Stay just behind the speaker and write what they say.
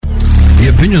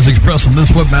opinions expressed on this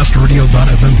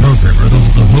WebmasterRadio.fm program are those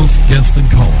of the host, guests, and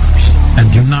callers,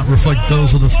 and do not reflect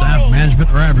those of the staff, management,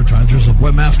 or advertisers of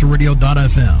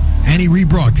WebmasterRadio.fm. Any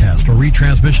rebroadcast or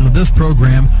retransmission of this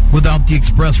program without the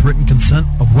express written consent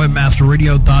of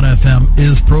WebmasterRadio.fm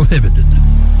is prohibited.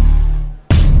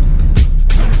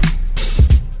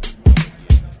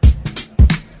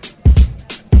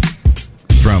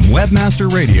 From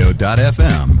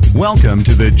WebmasterRadio.fm, welcome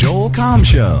to the Joel Comm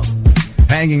Show.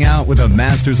 Hanging out with the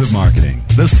masters of marketing,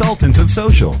 the sultans of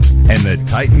social, and the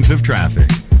titans of traffic.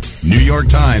 New York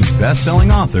Times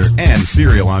best-selling author and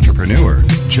serial entrepreneur,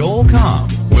 Joel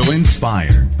Comm will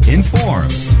inspire, inform,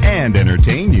 and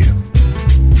entertain you.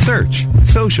 Search,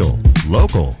 social,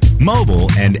 local, mobile,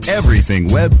 and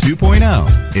everything Web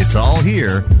 2.0. It's all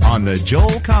here on the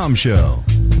Joel Comm Show.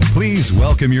 Please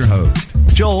welcome your host,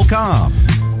 Joel Comm.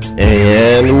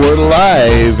 And we're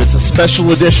live. It's a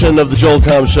special edition of the Joel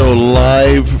Comm Show,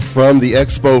 live from the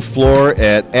expo floor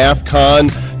at AffCon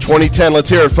 2010. Let's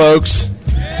hear it, folks.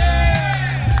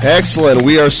 Excellent.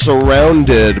 We are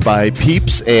surrounded by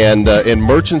peeps and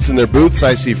merchants in their booths.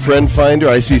 I see Friend Finder.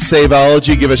 I see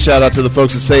Saveology. Give a shout out to the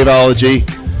folks at Saveology.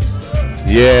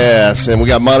 Yes, and we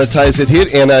got Monetize It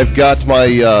Hit, and I've got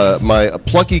my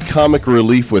plucky comic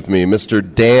relief with me, Mr.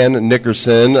 Dan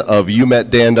Nickerson of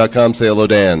youmetdan.com. Say hello,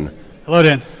 Dan. Hello,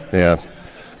 Dan. Yeah,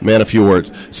 man, a few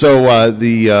words. So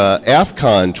the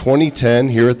AffCon 2010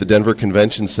 here at the Denver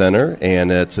Convention Center,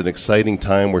 and it's an exciting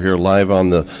time. We're here live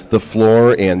on the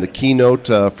floor, and the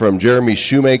keynote from Jeremy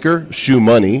Shoemaker, Shoe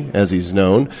Money, as he's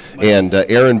known, and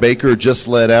Aaron Baker just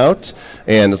let out.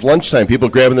 And it's lunchtime, people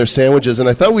grabbing their sandwiches, and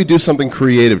I thought we'd do something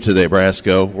creative today,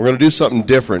 Brasco. We're going to do something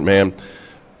different, man.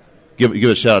 Give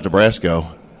a shout out to Brasco.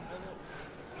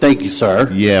 Thank you, sir.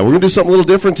 Yeah, we're going to do something a little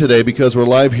different today because we're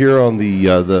live here on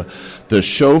the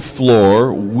show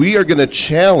floor. We are going to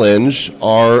challenge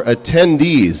our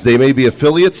attendees. They may be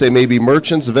affiliates, they may be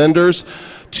merchants, vendors,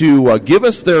 to give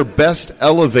us their best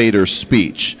elevator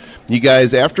speech. You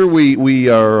guys, after we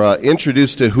are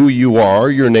introduced to who you are,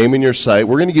 your name and your site,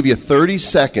 we're going to give you 30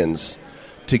 seconds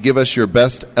to give us your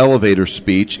best elevator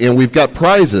speech. And we've got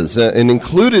prizes, and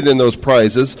included in those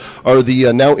prizes are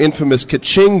the now infamous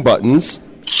ka-ching buttons.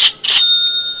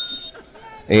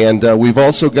 And we've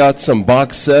also got some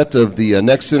box set of the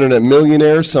Next Internet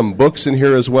Millionaire, some books in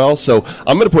here as well. So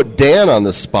I'm going to put Dan on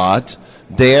the spot.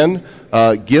 Dan,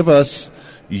 give us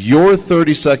your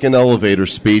 30-second elevator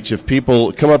speech. If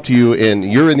people come up to you and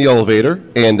you're in the elevator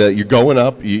and you're going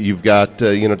up, you've got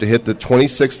to hit the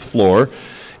 26th floor,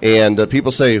 and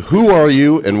people say, "Who are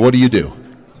you and what do you do?"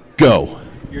 Go.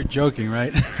 You're joking,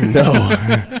 right?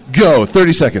 No. Go.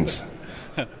 30 seconds.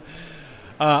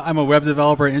 I'm a web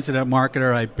developer, internet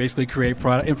marketer. I basically create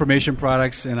information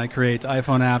products, and I create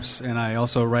iPhone apps, and I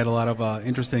also write a lot of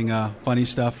interesting, funny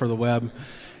stuff for the web.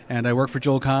 And I work for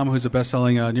Joel Comm, who's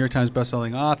a New York Times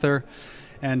best-selling author.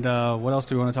 And what else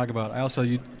do we want to talk about? I also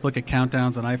look at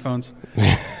countdowns on iPhones.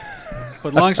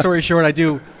 But long story short, I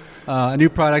do a new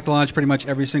product launch pretty much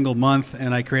every single month,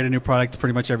 and I create a new product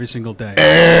pretty much every single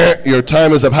day. Your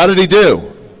time is up. How did he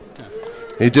do?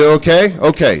 He do okay?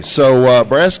 Okay, so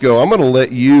Brasco, I'm going to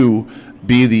let you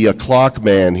be the clock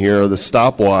man here, the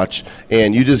stopwatch,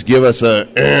 and you just give us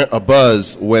a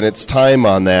buzz when it's time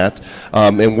on that.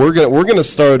 And we're gonna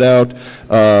start out.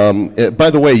 By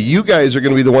the way, you guys are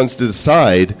going to be the ones to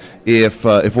decide if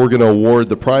we're going to award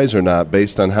the prize or not,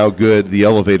 based on how good the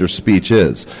elevator speech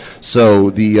is.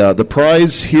 So the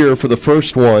prize here for the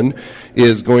first one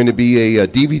is going to be a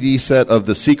DVD set of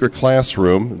The Secret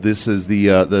Classroom. This is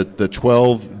the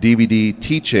 12 DVD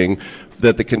teaching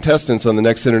that the contestants on the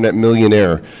Next Internet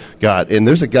Millionaire got. And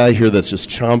there's a guy here that's just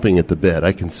chomping at the bit.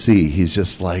 I can see. He's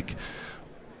just like,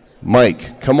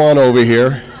 Mike, come on over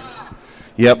here.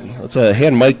 Yep, let's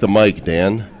hand Mike the mic,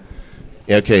 Dan.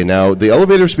 Okay, now the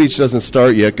elevator speech doesn't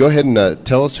start yet. Go ahead and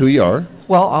tell us who you are.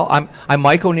 Well, I'm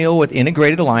Mike O'Neill with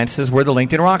Integrated Alliances. We're the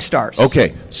LinkedIn Rockstars.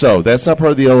 Okay, so that's not part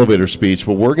of the elevator speech,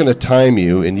 but we're going to time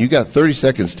you, and you got 30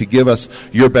 seconds to give us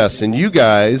your best. And you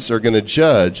guys are going to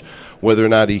judge whether or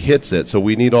not he hits it. So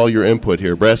we need all your input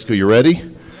here. Brasco, you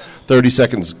ready? 30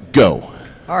 seconds, go.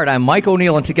 All right, I'm Mike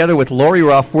O'Neill, and together with Lori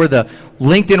Ruff, we're the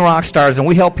LinkedIn Rockstars, and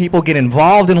we help people get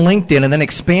involved in LinkedIn and then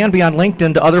expand beyond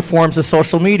LinkedIn to other forms of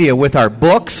social media with our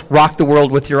books, Rock the World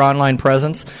with Your Online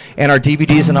Presence, and our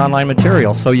DVDs and online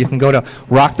materials. So you can go to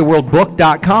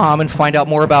rocktheworldbook.com and find out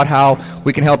more about how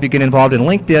we can help you get involved in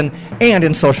LinkedIn and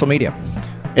in social media.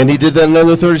 And he did that in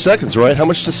another 30 seconds, right? How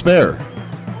much to spare?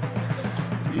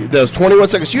 That was 21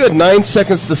 seconds. You had 9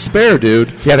 seconds to spare,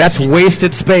 dude. Yeah, that's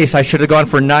wasted space. I should have gone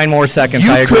for 9 more seconds.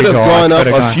 You I agree, could have Joel. gone up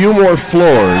a few more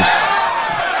floors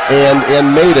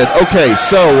and made it. Okay,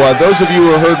 so those of you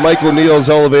who heard Mike O'Neill's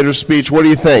elevator speech, what do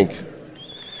you think?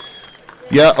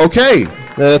 Yeah, okay.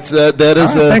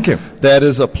 Thank you. That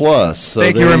is a plus. So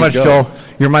Thank you very much, Joel.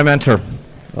 You're my mentor.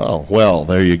 Oh, well,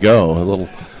 there you go. A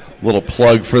little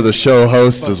plug for the show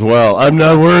host as well. I'm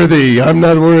not worthy.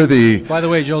 By the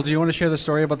way, Joel, do you want to share the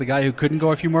story about the guy who couldn't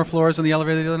go a few more floors in the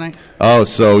elevator the other night? Oh,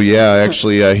 so yeah,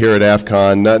 actually here at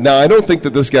AffCon. Now, I don't think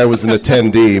that this guy was an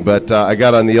attendee, but I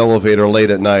got on the elevator late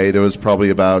at night. It was probably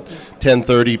about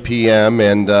 10:30 p.m.,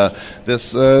 and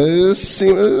this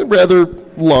seemed a rather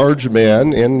large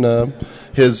man and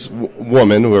his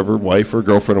woman, whoever, wife or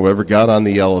girlfriend or whoever, got on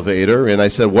the elevator, and I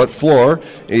said, what floor?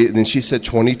 And she said,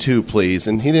 22, please.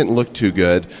 And he didn't look too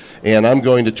good, and I'm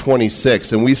going to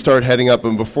 26. And we start heading up,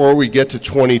 and before we get to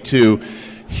 22,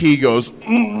 he goes,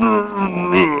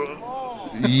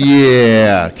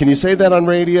 yeah. Can you say that on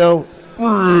radio?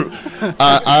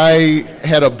 I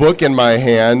had a book in my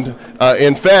hand.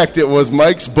 In fact, it was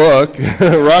Mike's book,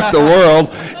 Rock the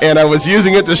World, and I was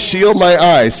using it to shield my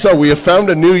eyes. So we have found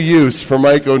a new use for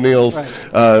Mike O'Neill's book,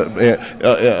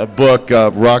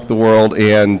 Rock the World,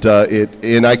 and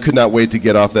I could not wait to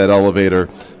get off that elevator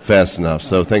fast enough.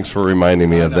 So thanks for reminding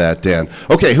me of that, Dan.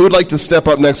 Okay, who would like to step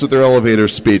up next with their elevator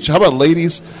speech? How about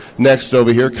ladies next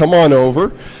over here? Come on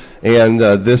over. And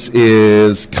this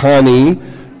is Connie.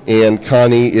 And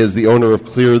Connie is the owner of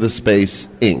Clear the Space,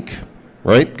 Inc.,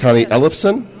 right? Connie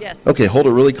Ellefson? Yes. Okay, hold it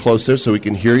really close there so we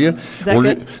can hear you. Is that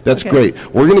good? That's okay.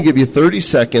 Great. We're going to give you 30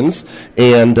 seconds,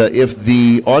 and if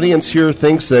the audience here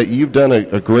thinks that you've done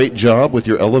a great job with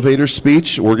your elevator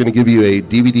speech, we're going to give you a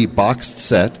DVD boxed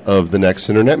set of The Next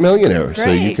Internet Millionaire, Great.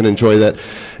 so you can enjoy that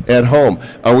at home.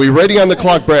 Are we ready on the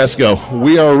clock, Brasco?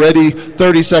 We are ready.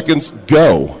 30 seconds,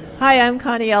 go. Hi, I'm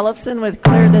Connie Ellefson with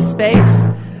Clear the Space.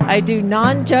 I do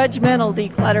non-judgmental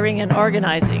decluttering and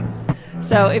organizing.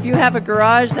 So if you have a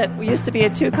garage that used to be a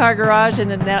 2-car garage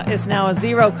and is now a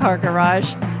 0-car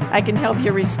garage, I can help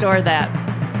you restore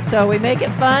that. So we make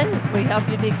it fun, we help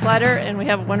you declutter, and we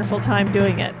have a wonderful time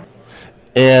doing it.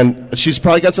 And she's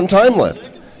probably got some time left.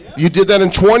 You did that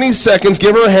in 20 seconds.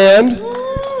 Give her a hand.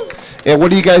 And what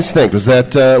do you guys think? Was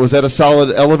that a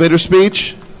solid elevator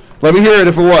speech? Let me hear it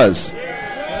if it was.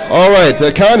 All right,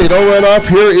 Connie, don't run off.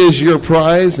 Here is your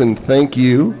prize, and thank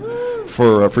you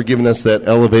for giving us that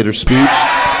elevator speech.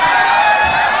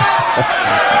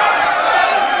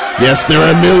 Yes, there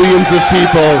are millions of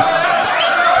people.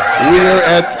 We are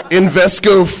at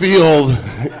Invesco Field.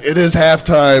 It is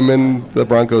halftime, and the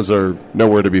Broncos are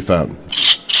nowhere to be found.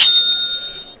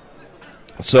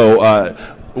 So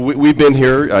we've been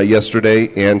here yesterday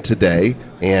and today,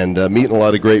 and meeting a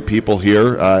lot of great people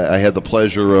here. I had the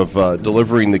pleasure of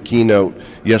delivering the keynote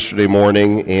yesterday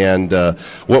morning, and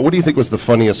what do you think was the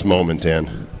funniest moment,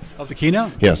 Dan? Of the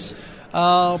keynote? Yes.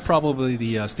 Probably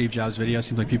the Steve Jobs video.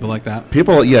 Seems like people like that.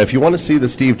 People, yeah, if you want to see the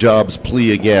Steve Jobs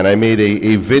plea again, I made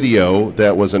a video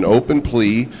that was an open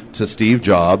plea to Steve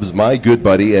Jobs, my good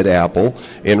buddy at Apple,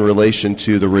 in relation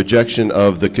to the rejection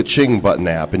of the ka-ching button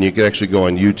app, and you can actually go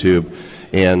on YouTube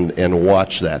and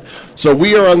watch that. So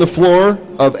we are on the floor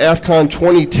of AffCon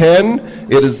 2010.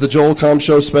 It is the Joel Comm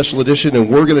Show Special Edition, and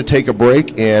we're going to take a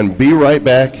break and be right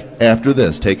back after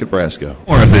this. Take it, Brasco.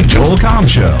 More of the Joel Comm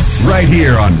Show, right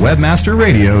here on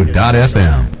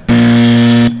webmasterradio.fm.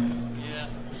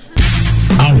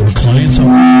 Our clients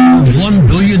have $1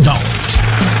 billion.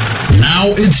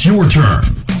 Now it's your turn.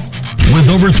 With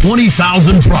over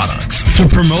 20,000 products to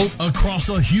promote across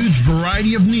a huge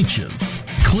variety of niches,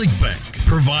 ClickBank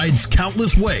provides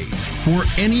countless ways for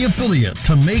any affiliate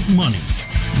to make money.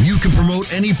 You can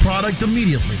promote any product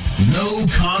immediately. No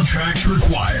contracts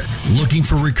required. Looking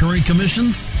for recurring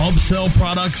commissions? Upsell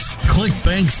products?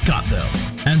 ClickBank's got them.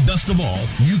 And best of all,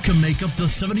 you can make up to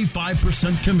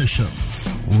 75% commissions.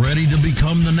 Ready to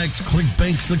become the next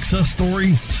ClickBank success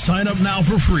story? Sign up now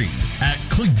for free at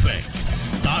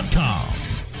clickbank.com.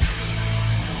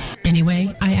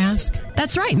 Anyway, I ask.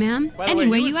 That's right, ma'am.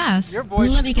 Anyway, you ask.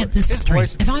 Let me get this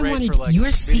straight. If I wanted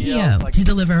your CEO to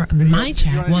deliver my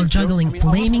chat while juggling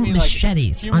flaming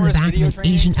machetes on the back of an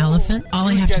Asian elephant, all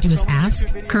I have to do is ask?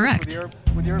 Correct.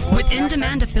 With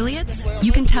in-demand affiliates,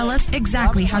 you can tell us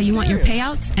exactly how you want your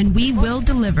payouts, and we will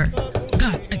deliver.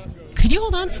 God, could you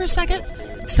hold on for a second?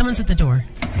 Someone's at the door.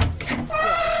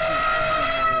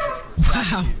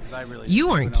 Wow, you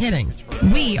aren't kidding.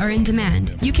 We are in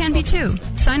demand. You can be too.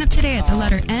 Sign up today at the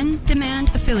letter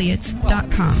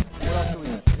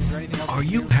ndemandaffiliates.com. Are Are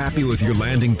you happy with your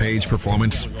landing page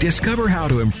performance? Discover how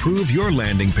to improve your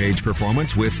landing page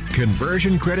performance with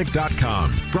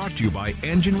ConversionCritic.com. Brought to you by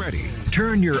Engine Ready.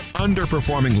 Turn your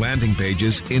underperforming landing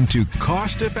pages into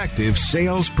cost-effective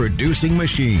sales-producing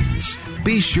machines.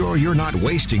 Be sure you're not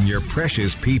wasting your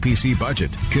precious PPC budget.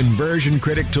 Conversion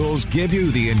Critic tools give you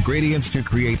the ingredients to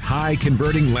create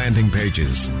high-converting landing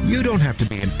pages. You don't have to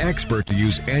be an expert to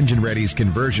use Engine Ready's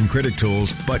Conversion Critic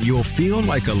tools, but you'll feel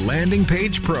like a landing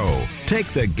page pro.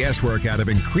 Take the guesswork out of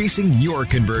increasing your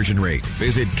conversion rate.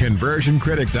 Visit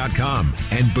ConversionCritic.com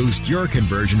and boost your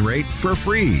conversion rate for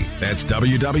free. That's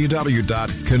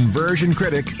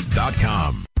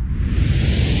www.ConversionCritic.com.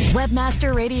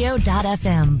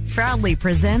 WebmasterRadio.fm proudly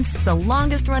presents the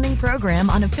longest-running program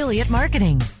on affiliate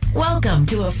marketing. Welcome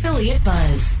to Affiliate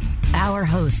Buzz. Our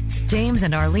hosts, James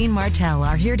and Arlene Martell,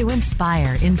 are here to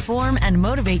inspire, inform, and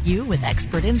motivate you with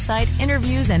expert insight,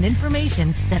 interviews, and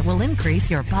information that will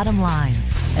increase your bottom line.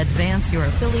 Advance your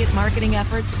affiliate marketing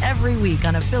efforts every week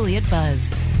on Affiliate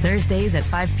Buzz. Thursdays at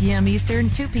 5 p.m. Eastern,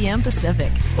 2 p.m.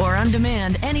 Pacific, or on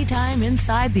demand anytime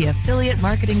inside the Affiliate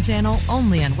Marketing Channel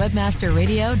only on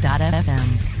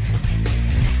WebmasterRadio.fm.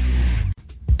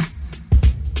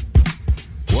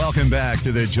 Welcome back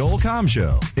to the Joel Comm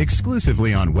Show,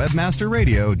 exclusively on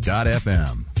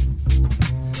WebmasterRadio.fm.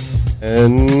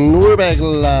 And we're back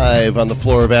live on the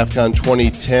floor of AffCon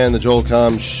 2010, the Joel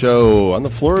Comm Show, on the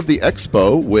floor of the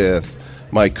Expo with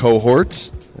my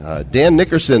cohort, Dan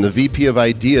Nickerson, the VP of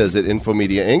Ideas at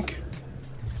Infomedia Inc.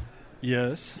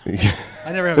 Yes.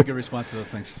 I never have a good response to those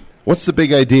things. What's the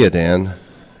big idea, Dan?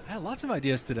 I had lots of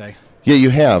ideas today. Yeah,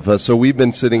 you have. So we've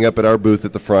been sitting up at our booth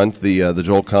at the front, the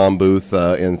Joel Comm booth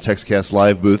and TextCast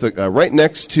Live booth, right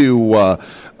next to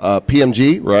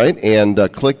PMG, right, and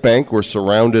ClickBank. We're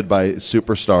surrounded by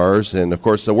superstars, and of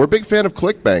course, we're a big fan of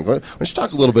ClickBank. Let's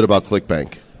talk a little bit about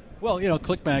ClickBank. Well,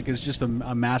 ClickBank is just a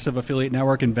massive affiliate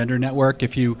network and vendor network.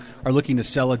 If you are looking to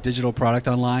sell a digital product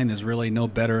online, there's really no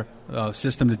better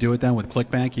system to do it than with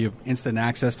ClickBank. You have instant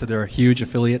access to their huge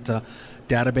affiliate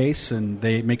database, and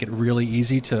they make it really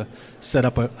easy to set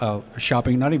up a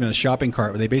shopping, not even a shopping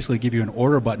cart, but they basically give you an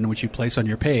order button which you place on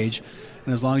your page,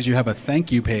 and as long as you have a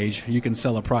thank you page, you can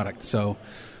sell a product. So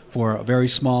for a very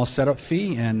small setup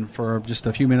fee and for just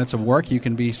a few minutes of work, you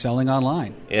can be selling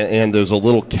online. And there's a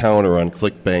little counter on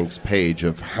ClickBank's page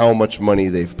of how much money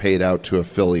they've paid out to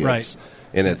affiliates. Right.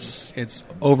 And it's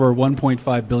over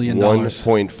 $1.5 billion.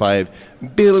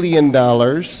 $1.5 billion.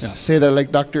 Yeah. Say that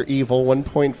like Dr. Evil,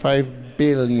 $1.5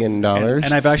 billion.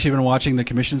 And I've actually been watching the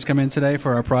commissions come in today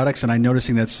for our products, and I'm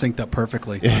noticing that's synced up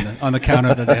perfectly on the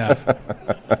counter that they have.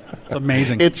 It's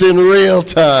amazing. It's in real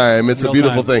time. It's a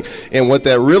beautiful thing. And what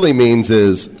that really means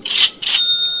is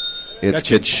it's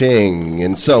ka-ching.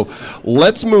 And so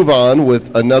let's move on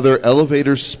with another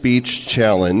elevator speech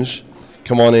challenge.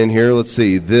 Come on in here. Let's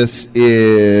see. This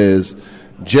is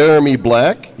Jeremy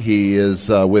Black. He is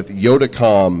with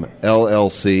Yodacom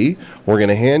LLC. We're going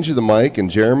to hand you the mic. And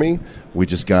Jeremy, we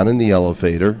just got in the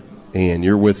elevator, and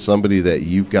you're with somebody that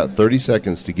you've got 30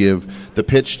 seconds to give the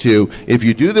pitch to. If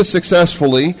you do this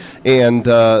successfully and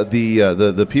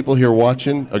the people here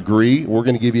watching agree, we're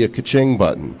going to give you a ka-ching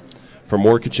button for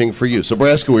more ka-ching for you. So,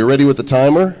 Braska, we ready with the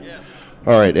timer? Yeah.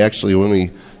 All right. Actually, let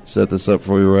me set this up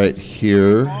for you right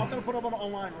here. I'm going to put it up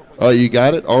online real quick. Oh, you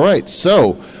got it? All right.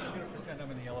 So,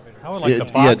 I would like the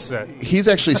box set. He's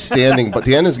actually standing, but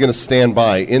Dan is going to stand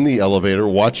by in the elevator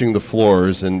watching the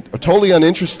floors and totally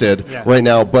uninterested right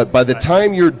now. But by the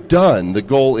time you're done, the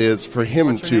goal is for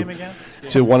him to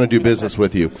want to do business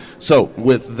with you. So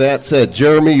with that said,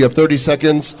 Jeremy, you have 30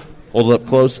 seconds. Hold it up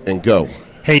close and go.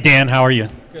 Hey, Dan, how are you?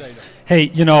 Hey,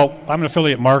 I'm an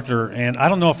affiliate marketer, and I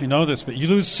don't know if you know this, but you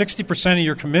lose 60% of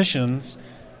your commissions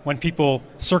when people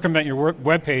circumvent your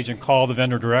web page and call the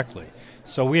vendor directly.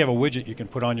 So we have a widget you can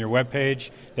put on your web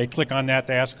page. They click on that,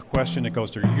 they ask a question, it goes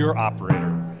to your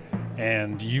operator,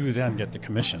 and you then get the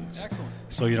commissions. Excellent.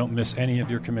 So you don't miss any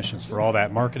of your commissions for all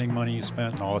that marketing money you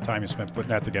spent and all the time you spent putting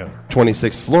that together.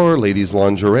 26th floor, ladies'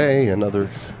 lingerie, and other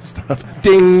stuff.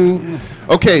 Ding!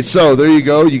 Okay, so there you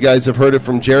go. You guys have heard it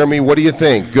from Jeremy. What do you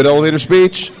think? Good elevator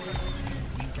speech?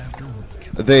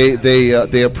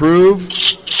 They approve.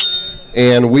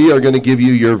 And we are going to give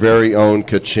you your very own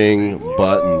ka-ching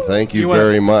button. Thank you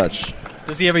very much.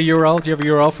 Does he have a URL? Do you have a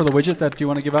URL for the widget that you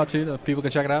want to give out to people can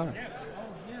check it out?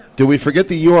 Did we forget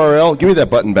the URL? Give me that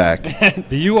button back.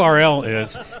 The URL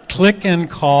is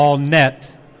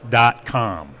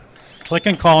clickandcallnet.com.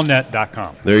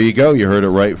 Clickandcallnet.com. There you go. You heard it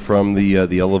right from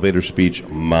the elevator speech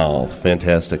mouth.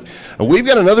 Fantastic. We've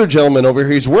got another gentleman over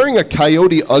here. He's wearing a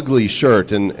Coyote Ugly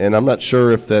shirt, and I'm not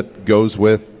sure if that goes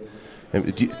with...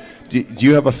 Do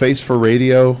you have a face for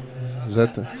radio? Is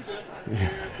that the?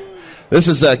 This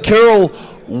is Carol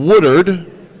Woodard.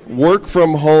 Work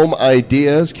from home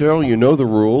ideas. Carol, you know the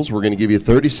rules. We're going to give you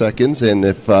 30 seconds, and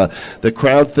if the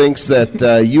crowd thinks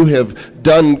that you have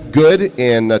done good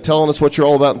in telling us what you're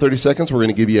all about in 30 seconds, we're going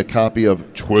to give you a copy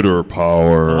of Twitter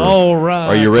Power. All right.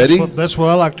 Are you ready? That's what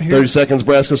I like to hear. 30 seconds,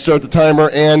 Brasco. Start the timer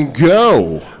and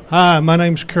go. Hi, my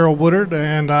name's Carol Woodard,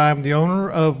 and I'm the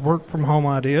owner of Work From Home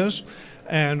Ideas,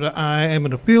 and I am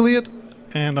an affiliate,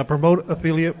 and I promote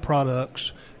affiliate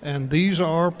products, and these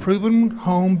are proven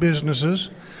home businesses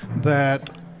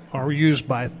that are used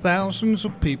by thousands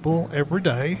of people every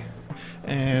day,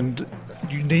 and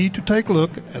you need to take a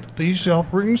look at these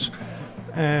offerings,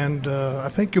 and I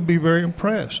think you'll be very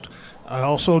impressed. I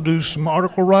also do some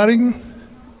article writing,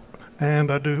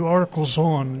 and I do articles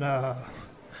on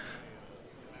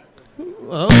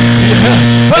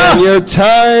and your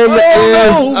time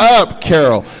is up,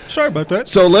 Carol. Sorry about that.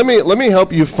 So let me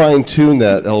help you fine-tune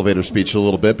that elevator speech a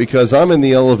little bit, because I'm in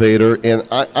the elevator, and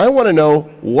I want to know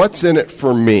what's in it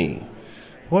for me.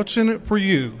 What's in it for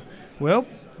you? Well,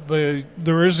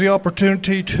 there is the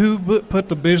opportunity to put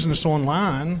the business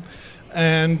online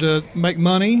and make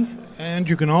money, and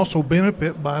you can also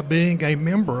benefit by being a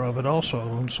member of it also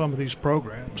on some of these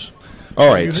programs.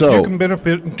 All right, so you can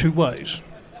benefit in two ways.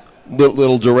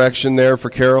 Little direction there for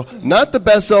Carol. Not the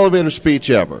best elevator speech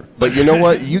ever, but you know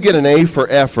what? You get an A for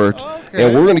effort,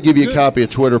 and we're going to give you a copy of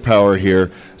Twitter Power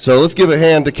here. So let's give a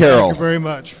hand to Carol. Thank you very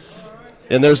much.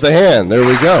 And there's the hand. There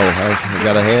we go. I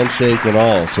got a handshake and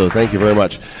all, so thank you very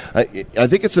much. I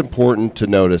think it's important to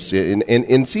notice, and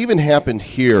it's even happened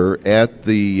here at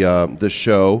the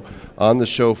show, on the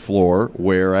show floor,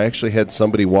 where I actually had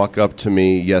somebody walk up to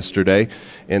me yesterday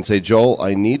and say, Joel,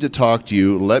 I need to talk to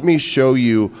you. Let me show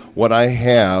you what I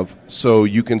have so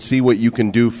you can see what you can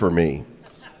do for me.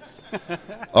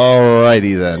 All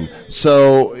righty then.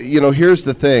 So, here's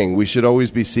the thing. We should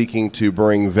always be seeking to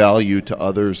bring value to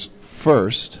others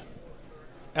first.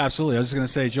 Absolutely. I was just going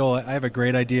to say, Joel, I have a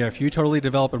great idea. If you totally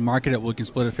develop and market it, we can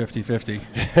split it 50-50.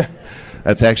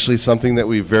 That's actually something that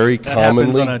we very commonly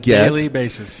happens on a get. daily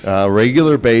basis.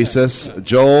 Regular basis.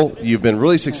 Joel, you've been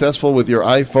really successful with your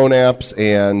iPhone apps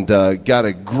and got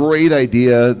a great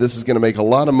idea. This is going to make a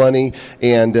lot of money.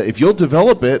 And if you'll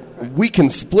develop it, we can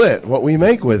split what we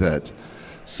make with it.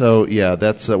 So yeah,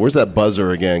 that's where's that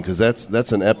buzzer again? Because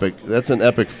that's an epic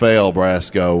fail,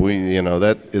 Brasco.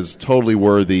 That is totally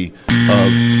worthy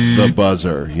of the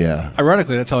buzzer. Yeah.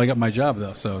 Ironically, that's how I got my job,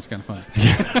 though. So it's kind of fun.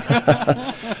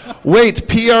 Wait,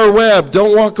 PR Web,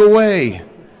 don't walk away.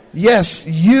 Yes,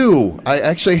 you. I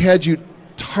actually had you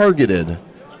targeted.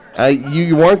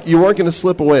 You weren't going to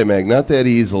slip away, Meg. Not that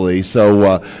easily.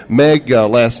 So, Meg,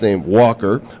 last name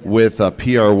Walker, with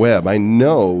PR Web. I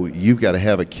know you've got to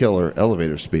have a killer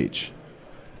elevator speech.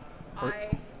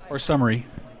 Or summary.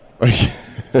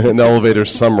 An elevator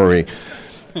summary.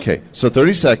 Okay, so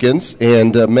 30 seconds,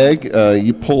 and Meg,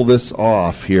 you pull this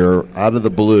off here out of the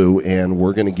blue, and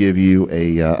we're going to give you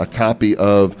a copy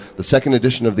of the second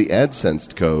edition of the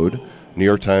AdSense Code. New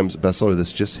York Times bestseller.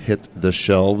 This just hit the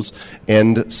shelves.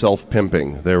 End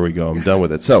self-pimping. There we go. I'm done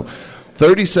with it. So,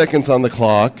 30 seconds on the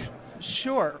clock.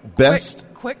 Sure. Best.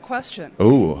 Quick question.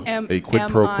 Oh, a quid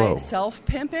pro quo. Am I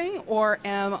self-pimping, or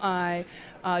am I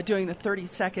doing the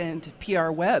 30-second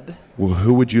PR Web? Well,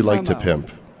 who would you like promo? to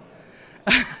pimp?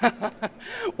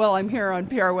 Well, I'm here on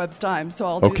PR Web's time, so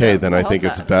I'll do Okay, that. then I think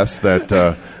it's best that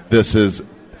this is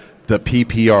the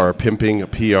PPR, Pimping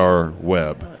PR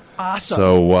Web. Awesome.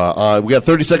 So we got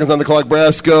 30 seconds on the clock,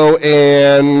 Brasco,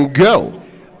 and go.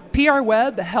 PR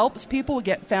Web helps people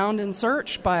get found and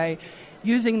searched by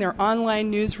using their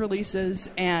online news releases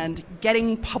and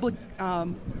getting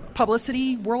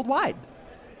publicity worldwide.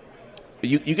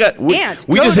 We just hit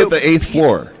the 8th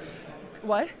floor.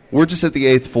 What? We're just at the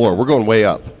 8th floor. We're going way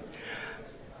up.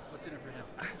 What's in it for him?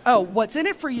 Oh, what's in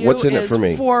it for you What's in is it for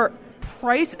me? For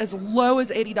price as low as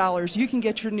 $80, you can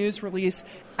get your news release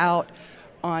out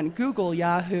on Google,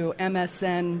 Yahoo,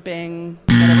 MSN, Bing,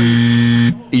 whatever.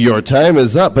 Your time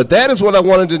is up, but that is what I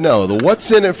wanted to know. The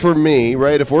what's in it for me,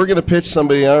 right? If we're going to pitch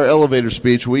somebody our elevator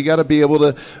speech, we got to be able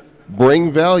to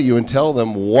bring value and tell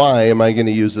them why am I going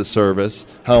to use this service,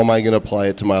 how am I going to apply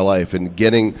it to my life, and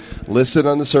getting listed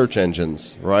on the search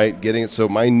engines, right? Getting it so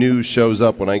my news shows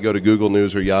up when I go to Google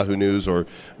News or Yahoo News or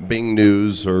Bing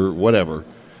News or whatever.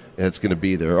 It's going to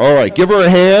be there. All right, give her a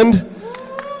hand,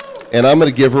 and I'm going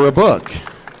to give her a book.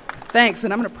 Thanks,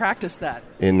 and I'm going to practice that.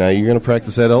 And now you're going to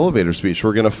practice that elevator speech.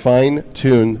 We're going to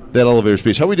fine-tune that elevator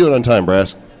speech. How are we doing on time,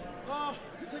 Brass?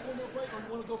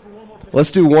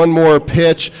 Let's do one more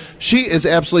pitch. She is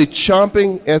absolutely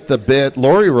chomping at the bit.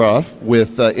 Lori Ruff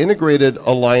with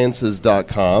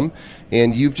IntegratedAlliances.com.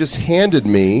 and you've just handed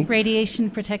me radiation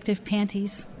protective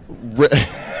panties.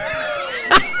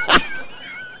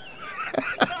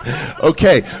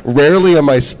 Okay, rarely am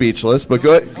I speechless, but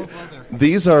go ahead.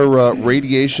 These are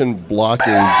radiation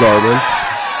blocking garments.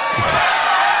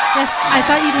 Yes, I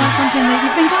thought you'd want something that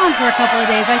you've been gone for a couple of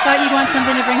days. I thought you'd want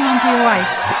something to bring home to your wife.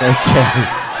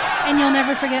 Okay. And you'll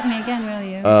never forget me again, will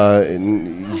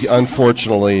you?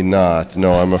 Unfortunately not.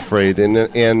 No, I'm afraid.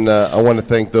 And I want to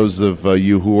thank those of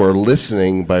you who are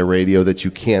listening by radio that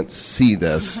you can't see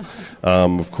this.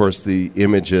 Of course, the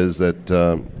image is that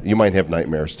you might have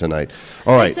nightmares tonight.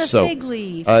 All right, it's a so fig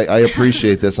leaf. I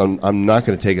appreciate this. I'm not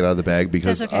going to take it out of the bag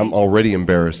because okay. I'm already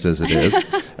embarrassed as it is.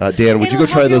 Dan, would you go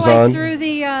try It'll those help on? your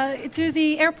wife through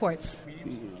the airports.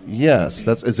 Yes,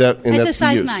 is that and it's that's a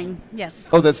size the use. 9. Yes.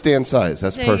 Oh, that's Dan's size.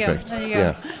 That's there perfect. You go. There you go.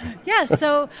 Yeah. Yes.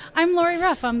 So I'm Lori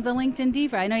Ruff. I'm the LinkedIn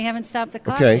diva. I know you haven't stopped the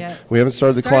clock Okay, yet. we haven't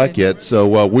started the clock yet.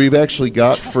 So we've actually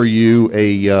got for you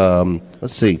a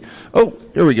let's see. Oh,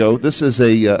 here we go. This is a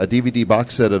DVD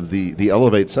box set of the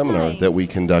Elevate seminar that we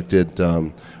conducted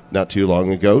not too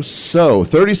long ago. So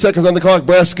 30 seconds on the clock.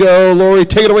 Brasco, Lori,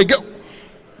 take it away. Go.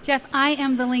 Jeff, I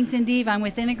am the LinkedIn diva. I'm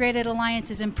with Integrated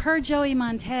Alliances, and per Joey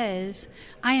Montez,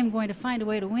 I am going to find a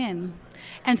way to win.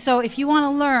 And so if you want to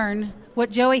learn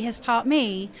what Joey has taught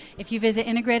me, if you visit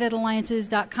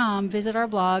integratedalliances.com, visit our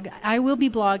blog, I will be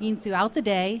blogging throughout the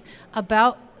day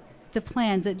about the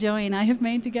plans that Joey and I have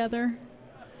made together.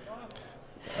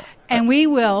 And we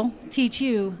will teach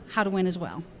you how to win as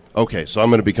well. Okay, so I'm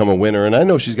going to become a winner, and I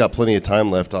know she's got plenty of time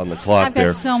left on the clock I've got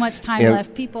there. so much time And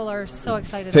left. People are so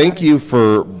excited thank about you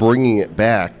for bringing it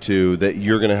back to that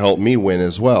you're going to help me win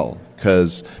as well,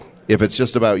 because if it's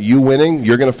just about you winning,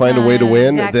 you're going to find a way to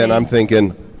win, exactly. then I'm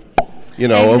thinking,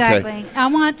 okay. Exactly. I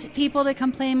want people to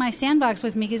come play in my sandbox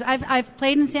with me, because I've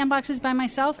played in sandboxes by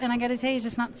myself, and I got to tell you, it's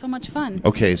just not so much fun.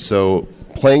 Okay, so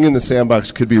playing in the sandbox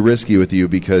could be risky with you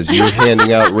because you're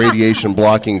handing out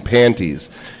radiation-blocking panties.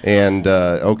 And,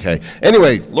 okay.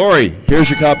 Anyway, Lori, here's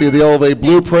your copy of the Elevate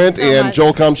Blueprint and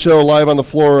Joel Comm Show live on the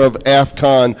floor of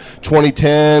AffCon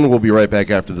 2010. We'll be right back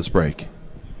after this break.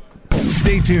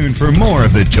 Stay tuned for more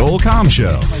of the Joel Comm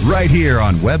Show right here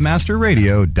on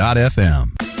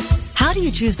webmasterradio.fm. How do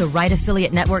you choose the right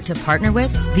affiliate network to partner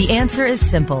with? The answer is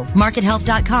simple.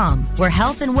 MarketHealth.com, where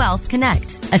health and wealth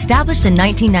connect. Established in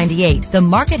 1998, the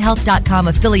MarketHealth.com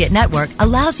affiliate network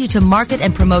allows you to market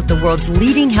and promote the world's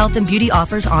leading health and beauty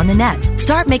offers on the net.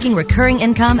 Start making recurring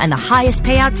income and the highest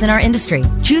payouts in our industry.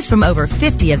 Choose from over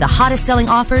 50 of the hottest selling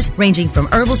offers, ranging from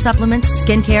herbal supplements,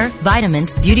 skincare,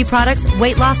 vitamins, beauty products,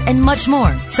 weight loss, and much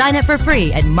more. Sign up for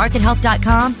free at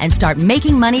MarketHealth.com and start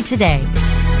making money today.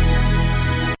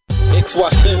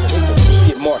 XY7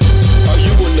 affiliate market. Are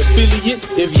you an affiliate?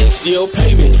 If yes, you'll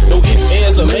pay me. No ifs,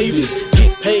 ands, or maybes.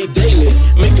 Get paid daily.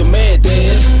 Make a mad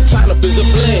dash. Sign up as a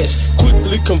flash.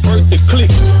 Quickly convert the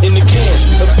clicks into cash.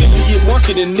 Affiliate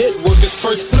marketing network is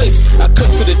first place. I cut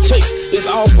to the chase. It's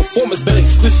all performance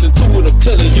based. Listen to what I'm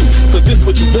telling you, cause this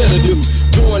what you better do.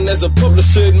 Join as a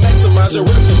publisher and maximize your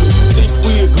revenue. Think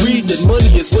we agreed that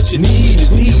money is what you need.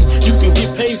 Indeed, you can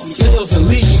get paid from sales and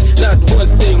leads. Not one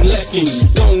thing lacking.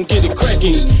 Don't get it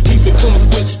cracking. Even comes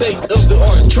with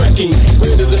state-of-the-art tracking.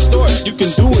 Ready to start? You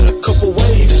can do it a couple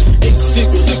ways.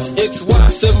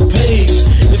 866-XY7 pays.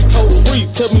 It's toll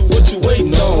free. Tell me what you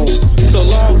waiting on. So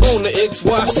log on to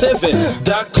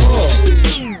XY7.com.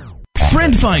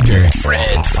 Friend Finder.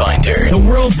 The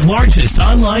world's largest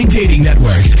online dating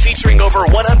network, featuring over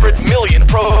 100 million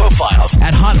profiles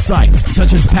at hot sites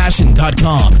such as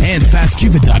Passion.com and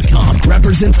FastCupid.com,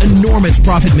 represents enormous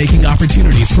profit-making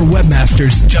opportunities for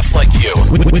webmasters just like you.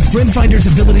 With Friend Finder's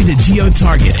ability to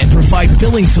geo-target and provide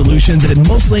billing solutions in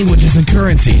most languages and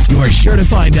currencies, you are sure to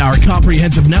find our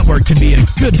comprehensive network to be a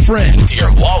good friend to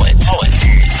your wallet.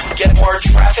 Get more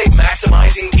traffic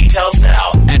maximizing details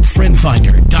now at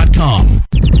FriendFinder.com.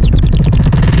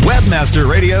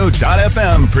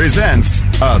 WebmasterRadio.fm presents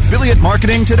Affiliate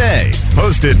Marketing Today,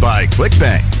 hosted by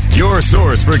ClickBank, your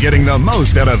source for getting the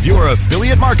most out of your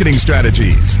affiliate marketing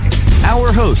strategies.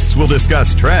 Our hosts will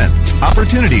discuss trends,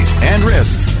 opportunities, and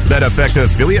risks that affect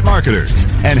affiliate marketers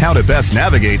and how to best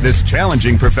navigate this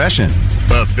challenging profession.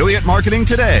 Affiliate Marketing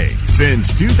Today,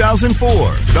 since 2004,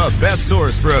 the best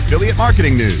source for affiliate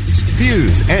marketing news,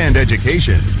 views, and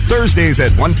education. Thursdays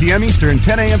at 1 p.m. Eastern,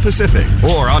 10 a.m. Pacific,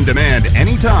 or on demand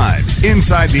anytime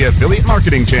inside the Affiliate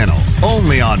Marketing Channel,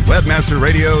 only on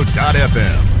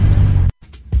WebmasterRadio.fm.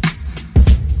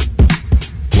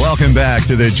 Welcome back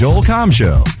to the Joel Comm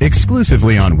Show,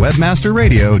 exclusively on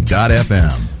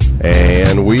WebmasterRadio.fm.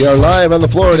 And we are live on the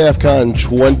floor at AffCon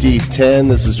 2010.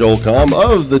 This is Joel Comm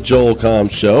of the Joel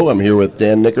Comm Show. I'm here with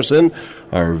Dan Nickerson,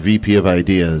 our VP of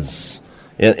Ideas.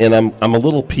 and I'm a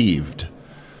little peeved.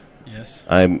 Yes.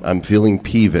 I'm feeling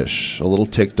peevish, a little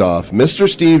ticked off. Mr.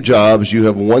 Steve Jobs, you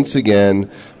have once again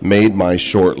made my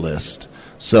short list.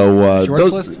 So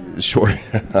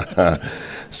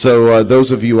So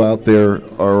those of you out there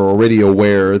are already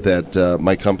aware that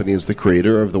my company is the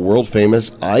creator of the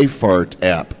world-famous iFart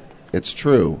app. It's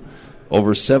true.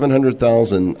 Over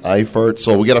 700,000 iFart.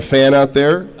 So we got a fan out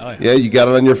there? Oh, yeah, you got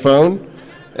it on your phone?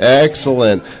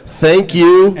 Excellent. Thank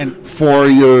you for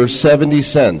your 70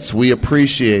 cents. We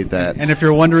appreciate that. And if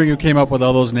you're wondering who came up with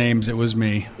all those names, it was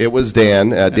me. It was Dan.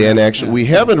 Dan, actually, we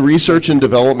have a research and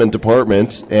development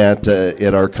department at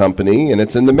our company, and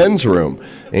it's in the men's room.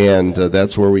 And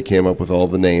that's where we came up with all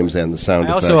the names and the sound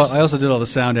effects. I also did all the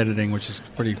sound editing, which is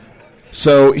pretty...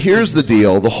 So here's the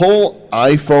deal. The whole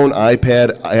iPhone,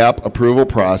 iPad app approval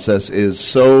process is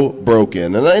so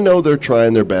broken, and I know they're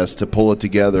trying their best to pull it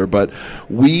together, but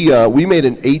we made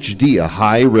an HD, a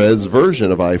high-res version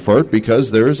of iFart,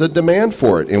 because there's a demand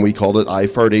for it, and we called it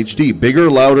iFart HD, bigger,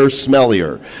 louder,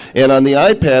 smellier. And on the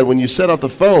iPad, when you set up the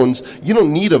phones, you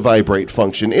don't need a vibrate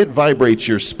function. It vibrates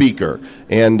your speaker,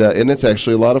 and it's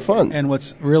actually a lot of fun. And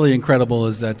what's really incredible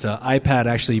is that iPad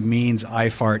actually means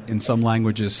iFart in some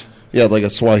languages. Yeah, like a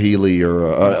Swahili or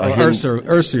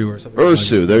Ursu or something.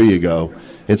 Ursu, there you go.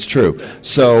 It's true.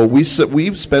 So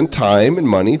we've spent time and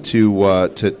money to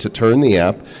turn the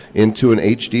app into an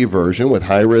HD version with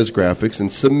high-res graphics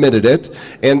and submitted it,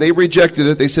 and they rejected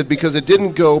it. They said because it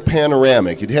didn't go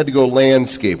panoramic. It had to go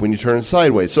landscape when you turn it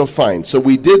sideways. So fine. So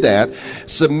we did that,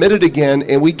 submitted again,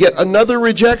 and we get another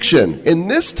rejection. And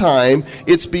this time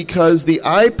it's because the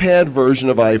iPad version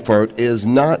of iFart is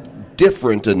not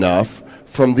different enough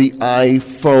from the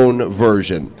iPhone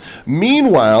version.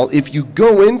 Meanwhile, if you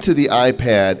go into the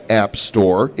iPad App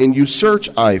Store and you search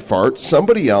iFart,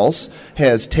 somebody else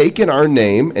has taken our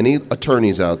name, any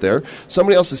attorneys out there,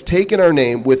 somebody else has taken our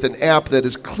name with an app that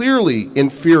is clearly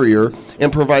inferior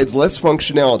and provides less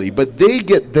functionality, but they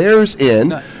get theirs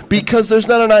in because there's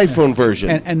not an iPhone version.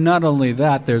 And not only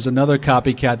that, there's another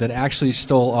copycat that actually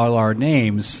stole all our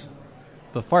names,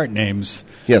 the fart names.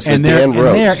 Yes, and Dan wrote.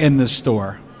 And they're in the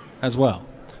store as well.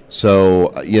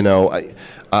 So,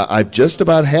 I've just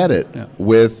about had it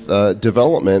with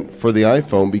development for the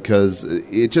iPhone because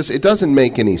it doesn't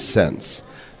make any sense.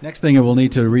 Next thing, we'll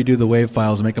need to redo the WAV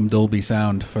files and make them Dolby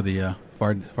sound for the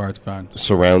fart sound.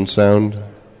 Surround sound?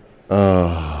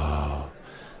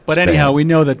 But anyhow, we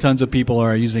know that tons of people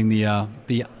are using the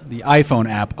iPhone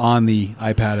app on the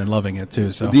iPad and loving it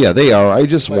too. So yeah, they are. I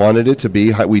just wanted it to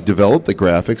be. We developed the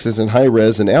graphics as in high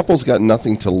res, and Apple's got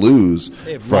nothing to lose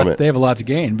from it. They have a lot to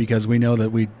gain because we know that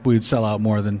we'd sell out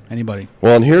more than anybody.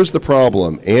 Well, and here's the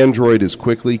problem: Android is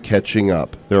quickly catching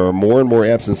up. There are more and more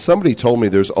apps, and somebody told me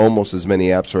there's almost as many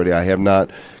apps already. I have not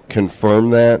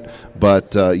confirmed that,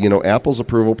 but Apple's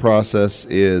approval process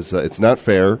is it's not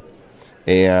fair.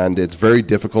 And it's very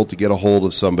difficult to get a hold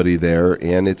of somebody there,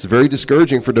 and it's very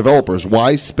discouraging for developers.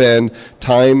 Why spend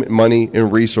time, money,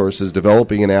 and resources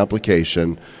developing an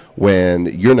application when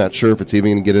you're not sure if it's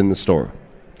even going to get in the store?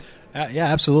 Yeah,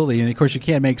 absolutely. And, of course, you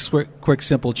can't make quick,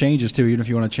 simple changes, too, even if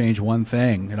you want to change one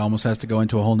thing. It almost has to go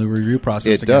into a whole new review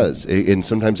process. It does, and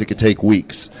sometimes it could take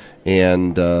weeks.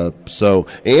 And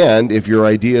and if your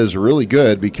idea is really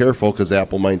good, be careful because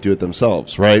Apple might do it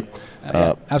themselves, right?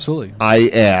 Absolutely.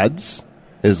 iAds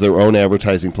is their own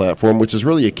advertising platform, which is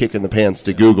really a kick in the pants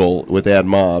to Google with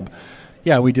AdMob.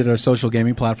 Yeah, we did our social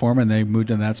gaming platform, and they moved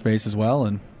in that space as well,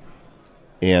 and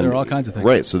there are all kinds of things.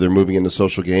 Right, so they're moving into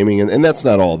social gaming, and that's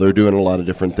not all. They're doing a lot of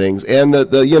different things. And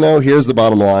here's the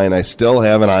bottom line. I still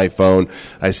have an iPhone.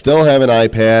 I still have an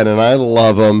iPad, and I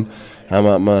love them.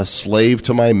 I'm a slave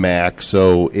to my Mac,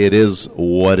 so it is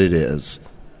what it is.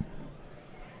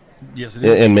 Yes, it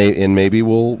is. And maybe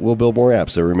we'll build more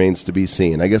apps. It remains to be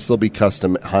seen. I guess there'll be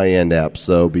custom high-end apps,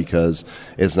 though, because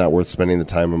it's not worth spending the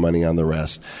time and money on the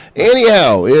rest.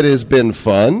 Anyhow, it has been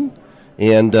fun.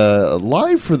 And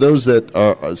live for those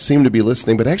that seem to be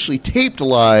listening, but actually taped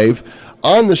live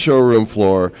on the showroom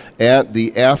floor at the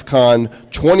AffCon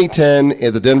 2010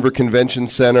 at the Denver Convention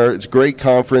Center. It's a great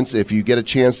conference. If you get a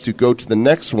chance to go to the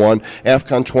next one,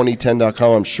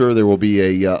 AffCon2010.com, I'm sure there will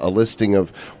be a listing of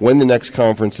when the next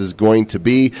conference is going to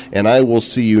be. And I will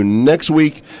see you next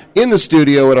week in the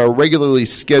studio at our regularly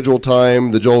scheduled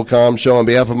time, the Joel Comm Show. On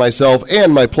behalf of myself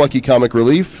and my plucky comic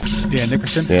relief, Dan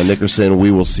Nickerson, we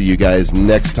will see you guys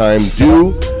next time.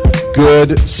 Do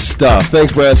good stuff.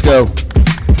 Thanks, Brasco.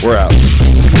 We're out.